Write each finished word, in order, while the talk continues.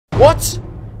What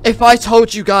if I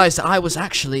told you guys that I was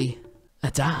actually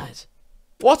a dad?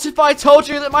 What if I told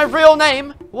you that my real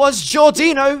name was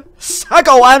Giordino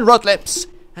Sagoan Rudlips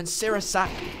and Sirasak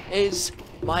is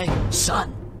my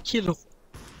son? Hello,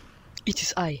 it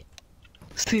is I,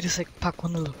 Sirasak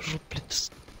Paquanello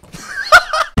Rudlips.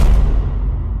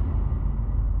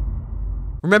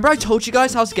 Remember I told you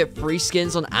guys how to get free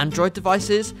skins on Android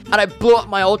devices? And I blew up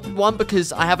my old one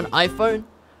because I have an iPhone?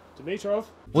 Dimitrov?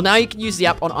 Well, now you can use the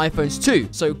app on iPhones too.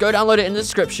 So go download it in the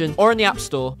description or in the App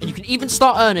Store. And you can even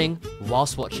start earning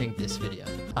whilst watching this video.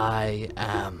 I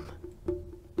am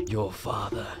your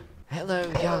father. Hello,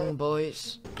 young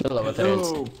boys. Hello.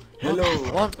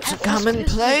 Hello. Want to come and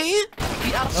play?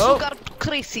 We are sugar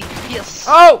crazy, yes.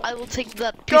 Oh! I will take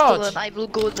that pistol God. and I will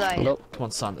go die. Hello. Come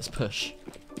on, son, let's push.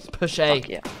 Let's push A. Fuck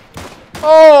yeah.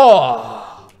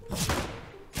 Oh!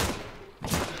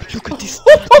 Look at this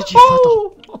strategy,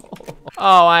 father.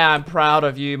 Oh, I am proud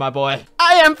of you, my boy.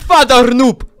 I am Father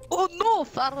Noob. Oh no,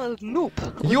 father noob.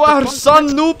 You are son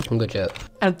noob, Good job.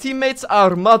 and teammates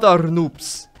are mother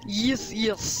noobs.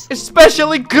 Yes.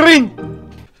 Especially Green.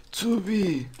 To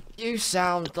be. You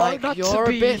sound not like to you're a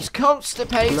be. bit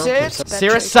constipated. No,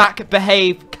 Sirasak,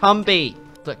 behave, come be.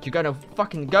 Look, you're gonna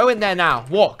fucking go in there now.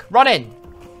 Walk, run in.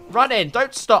 Run in,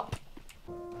 don't stop.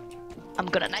 I'm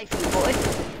gonna knife you, boy.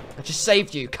 I just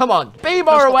saved you. Come on, be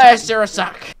more aware,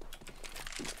 Sirasak.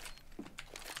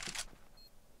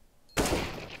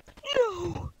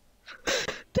 No!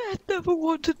 Dad never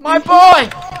wanted My me. boy!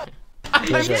 I've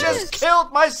Yes. just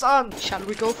killed my son. Shall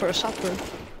we go for a supper?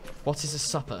 What is a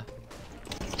supper?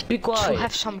 Be To quiet.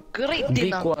 have some great Be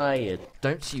dinner. quiet.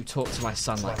 Don't you talk to my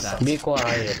son like that. Be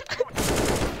quiet.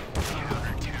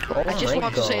 Oh I just my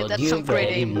want to say God, that's you some great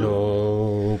very aim.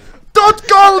 noob. Don't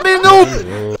call me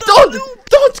noob!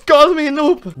 Don't call me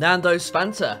noob! Nando's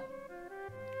Fanta.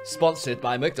 Sponsored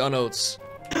by McDonald's.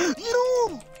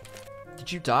 No!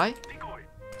 Did you die?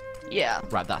 Yeah.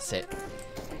 Right, that's it.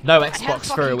 No I had Xbox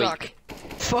for a fucking week. luck.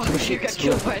 Fuck, you got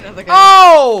killed by another guy.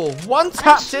 Oh! One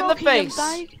tapped in the face.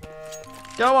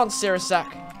 Go on,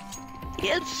 Sirasak.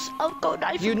 Yes, I'll go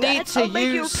knife You him, need Dad. to I'll make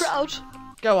you use- proud.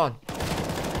 Go on.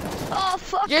 Oh,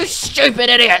 fuck. You stupid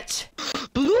idiot!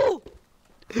 Blue!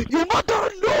 You mother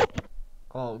noob!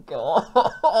 Oh god.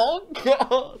 Oh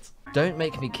god. Don't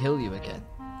make me kill you again.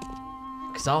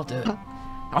 Cause I'll do it.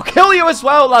 I'll kill you as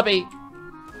well, Lubby!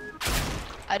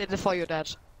 I did it for you, Dad.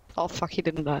 Oh, fuck, he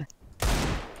didn't die.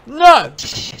 No!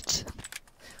 Shit.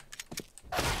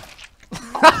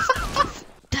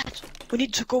 Dad, we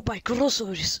need to go buy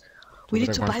groceries. We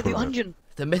need to buy the onion.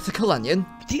 The mythical onion.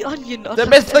 The onion. The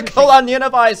mythical onion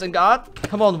of Isengard.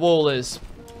 Come on, Wallers.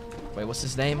 Wait, what's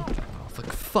his name? Oh, for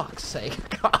fuck's sake.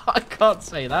 I can't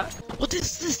say that. What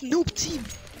is this noob team?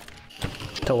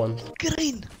 Go on.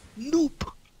 Green. Noob.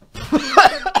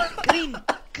 Green.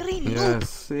 Noob.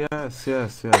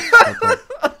 Yes.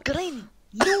 Green.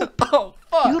 Noob. Oh,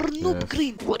 fuck. You're noob Yes.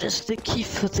 green. What is the key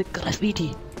for the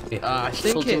graffiti? I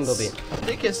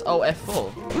think it's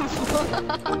OF4.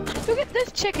 Look at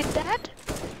this chicken, Dad.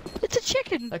 It's a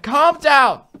chicken. Now, calm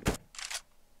down. But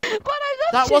I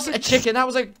love That wasn't a chickens. chicken, that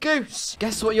was a goose.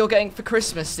 Guess what you're getting for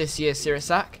Christmas this year,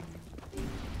 Sirasak?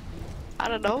 I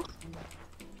don't know.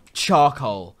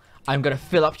 Charcoal. I'm gonna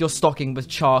fill up your stocking with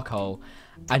charcoal,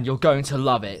 and you're going to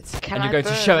love it. Can and you're I going to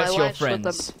burn show my it to your wives with them?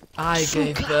 friends. I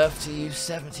gave Sugar. birth to you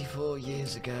 74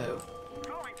 years ago.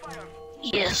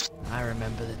 Yes. I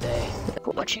remember the day.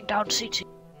 We're watching Down City.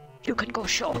 You can go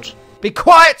short. Be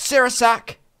quiet,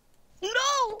 Sirasak!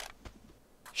 No!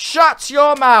 Shut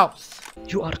your mouth!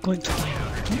 You are going to die.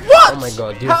 What? Oh my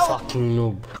god, you How- fucking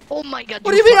noob. Oh my god.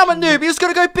 What do you mean I'm a noob? You're just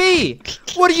gonna go B!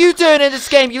 What are you doing in this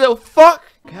game, you little fuck?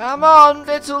 Come on,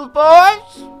 little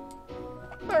boys!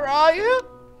 Where are you?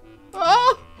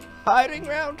 Oh, hiding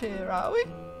round here, are we?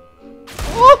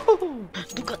 Woo!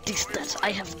 Look at these stats.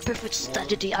 I have perfect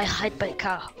strategy. I hide by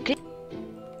car. Okay?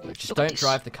 Just Look at don't this.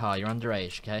 drive the car, you're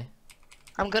underage, okay?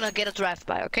 I'm gonna get a drive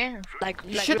by, okay? Like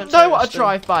You should know what a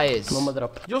drive-by is! Mama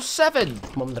drop. You're 7!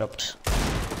 Mom dropped.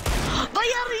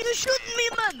 Why are you shooting me,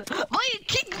 man? Why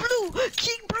King Blue?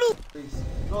 King Blue!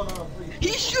 No, please.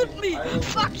 He shoot me!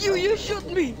 Fuck you, you shoot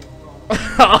me!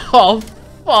 Oh,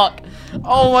 fuck!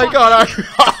 Oh my god,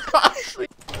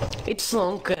 It's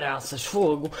não, caraças,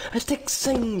 fogo. Até que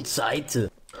sem insight.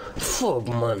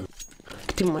 Fogo, mano.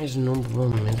 Que tem mais noob,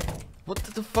 mano. What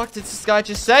the fuck did this guy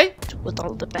just say? With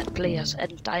all the bad players,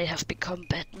 and I have become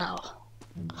bad now.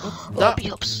 That,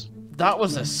 Opiups. that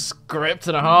was a script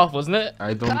and a half, wasn't it?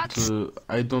 I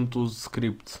don't use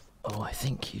script. Oh, I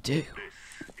think you do.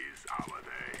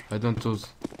 I don't use.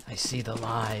 I see the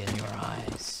lie in your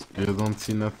eyes. You don't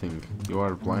see nothing. You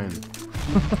are blind.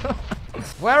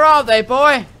 Where are they,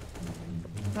 boy?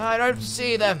 I don't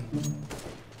see them.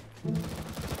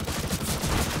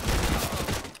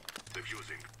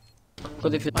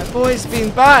 Good if you... My boy's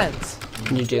been banned.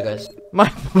 GG, guys. My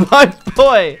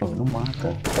boy.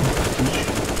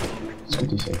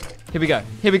 Here we go.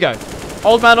 Here we go.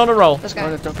 Old man on a roll. This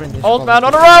guy. Old man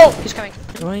on a roll. He's coming.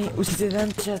 Take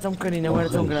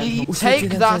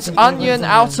that onion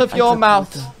out of your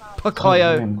mouth,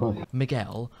 Pocoyo.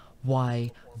 Miguel,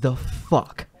 why the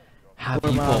fuck have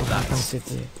you bought that?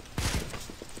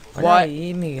 Why?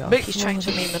 He's trying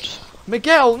to meme it.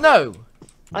 Miguel, no.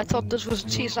 I thought this was a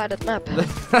two-sided map. Look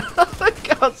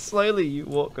how slowly you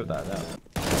walk with that now.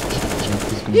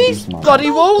 He's bloody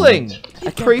walling.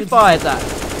 He pre-fired that.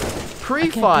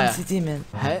 Pre-fire.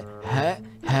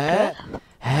 Hello.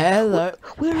 Hello.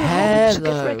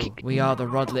 We are the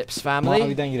Rodlips family.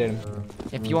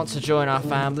 If you want to join our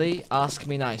family, ask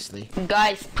me nicely.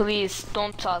 Guys, please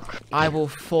don't talk. I will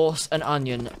force an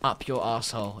onion up your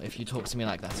asshole if you talk to me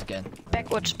like that again.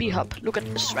 Backwards B-hub. Look at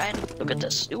this, Ryan. Look at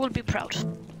this. You will be proud.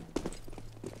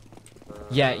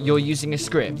 Yeah, you're using a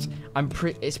script.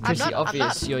 It's pretty not, I'm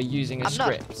obvious not. you're using a I'm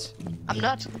not. script. I'm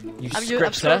not. You I'm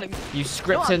scripter. scrolling. You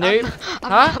scripter No, noob.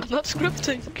 Huh? I'm not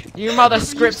scripting. You mother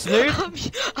scripts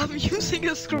noob. I'm using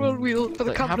a scroll wheel for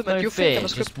the Look, have compliment. no You fear. think I'm a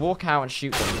script. Just walk out and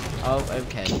shoot them. Oh,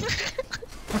 okay. To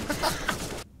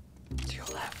your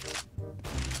left.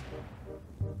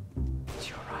 To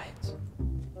your right.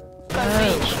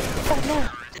 Oh no.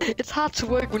 It's hard to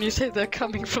work when you say they're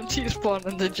coming from T-spawn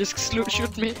and they just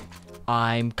shoot me.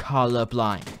 I'm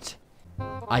colorblind.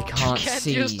 I can't You can't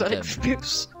see use that them.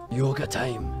 excuse. Yoga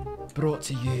time, brought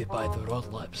to you by the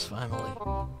Rodlips family.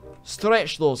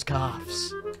 Stretch those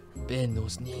calves, bend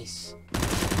those knees.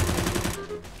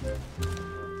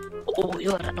 Oh,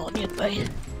 you're an onion, boy.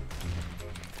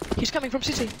 He's coming from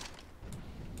city.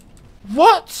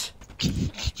 What?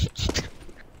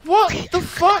 What the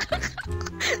fuck?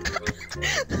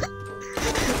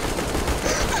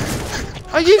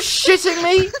 Are you shitting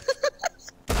me?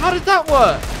 How did that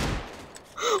work?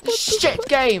 Shit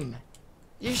game.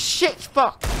 You shit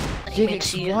fuck.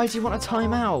 Giggix, why do you want a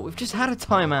timeout? We've just had a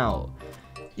timeout.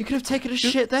 You could have taken a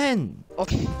shit then. Oh,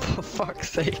 for fuck's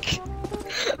sake.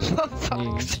 For You fuck's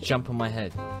need to jump on my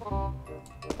head.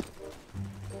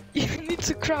 You need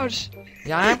to crouch.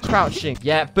 Yeah, I am crouching.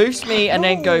 Yeah, boost me and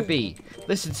then go B.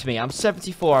 Listen to me, I'm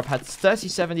 74. I've had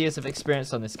 37 years of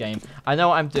experience on this game. I know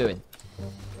what I'm doing.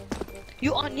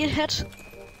 You onion head.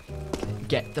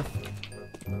 Get the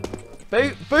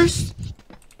boost.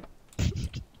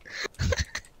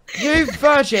 You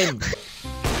virgin,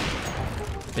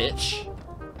 bitch.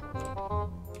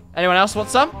 Anyone else want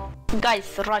some?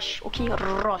 Guys, rush. Okay,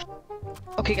 rush.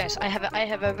 Okay, guys, I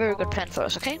have a very good plan for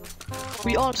us. Okay,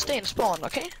 we all stay in spawn.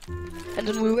 Okay, and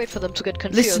then we wait for them to get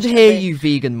confused. Listen here, you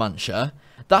vegan muncher.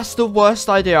 That's the worst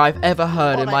idea I've ever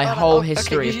heard in my whole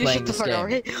history of playing this game.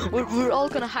 Okay? We're all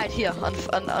gonna hide here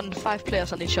on 5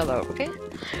 players on each other. Okay,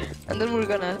 and then we're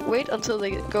gonna wait until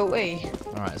they go away.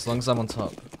 Alright, as long as I'm on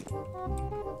top.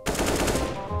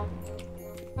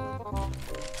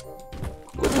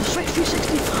 With a straight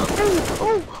 360.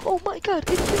 Oh my god,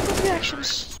 inhuman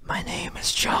reactions. My name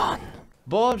is John.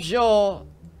 Bonjour.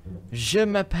 Je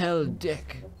m'appelle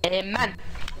Dick. Man,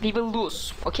 we will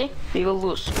lose, okay? We will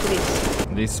lose, please.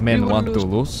 These men want to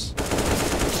lose.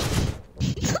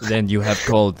 Then you have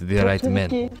called the right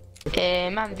men.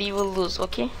 Man, we will lose,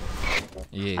 okay?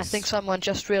 Yes. I think someone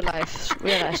just realized.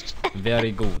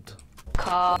 Very good.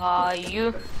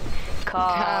 Caillou.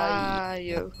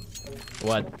 Caillou.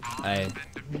 What?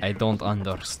 I don't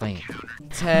understand.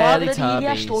 Mağarada değil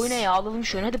yaşta oyna Teletubbies. ya, alalım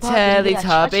şunu hadi bağırın.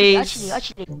 Teletubbies.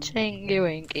 Aç. Chingy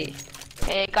winky.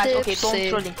 Guys, okay, Dipsy. don't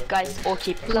trolling, guys,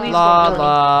 okay, please don't trolling.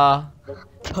 Lala.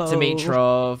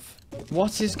 Dimitrov.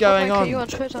 What is going Okay, you on? on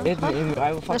Twitter? I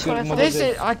will fuck That's you what I in thought. This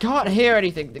is. I can't hear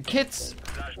anything. The kids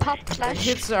Pop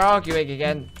Clash. are arguing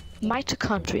again.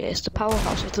 Mitochondria is the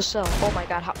powerhouse of the cell. Oh my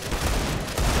god, how?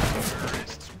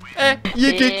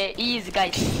 You kick. Easy,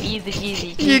 guys,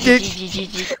 easy. You kick.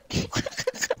 GG.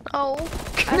 Oh, I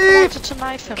Cliff! wanted to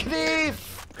knife him.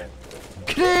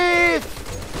 Cliff.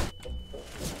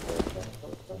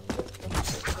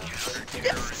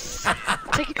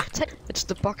 Take. It's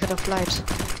the bucket of light.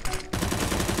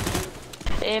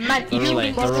 Man, if you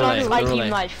win this roulette, round, I the give roulette.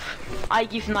 knife. I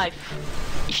give knife.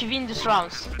 If you win this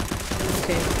round.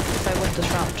 Okay, if I win this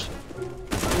round,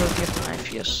 I will give the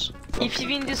knife, yes. If you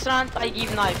win this round, I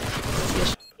give knife.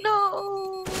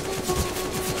 No.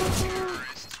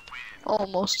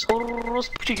 Almost.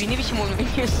 Orospu çocuğu ne biçim oyun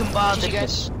oynuyorsun Bahadır? GG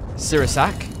guys.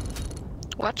 Sirisak,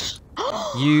 What?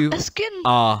 you A skin?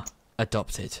 are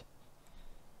adopted.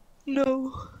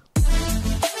 No.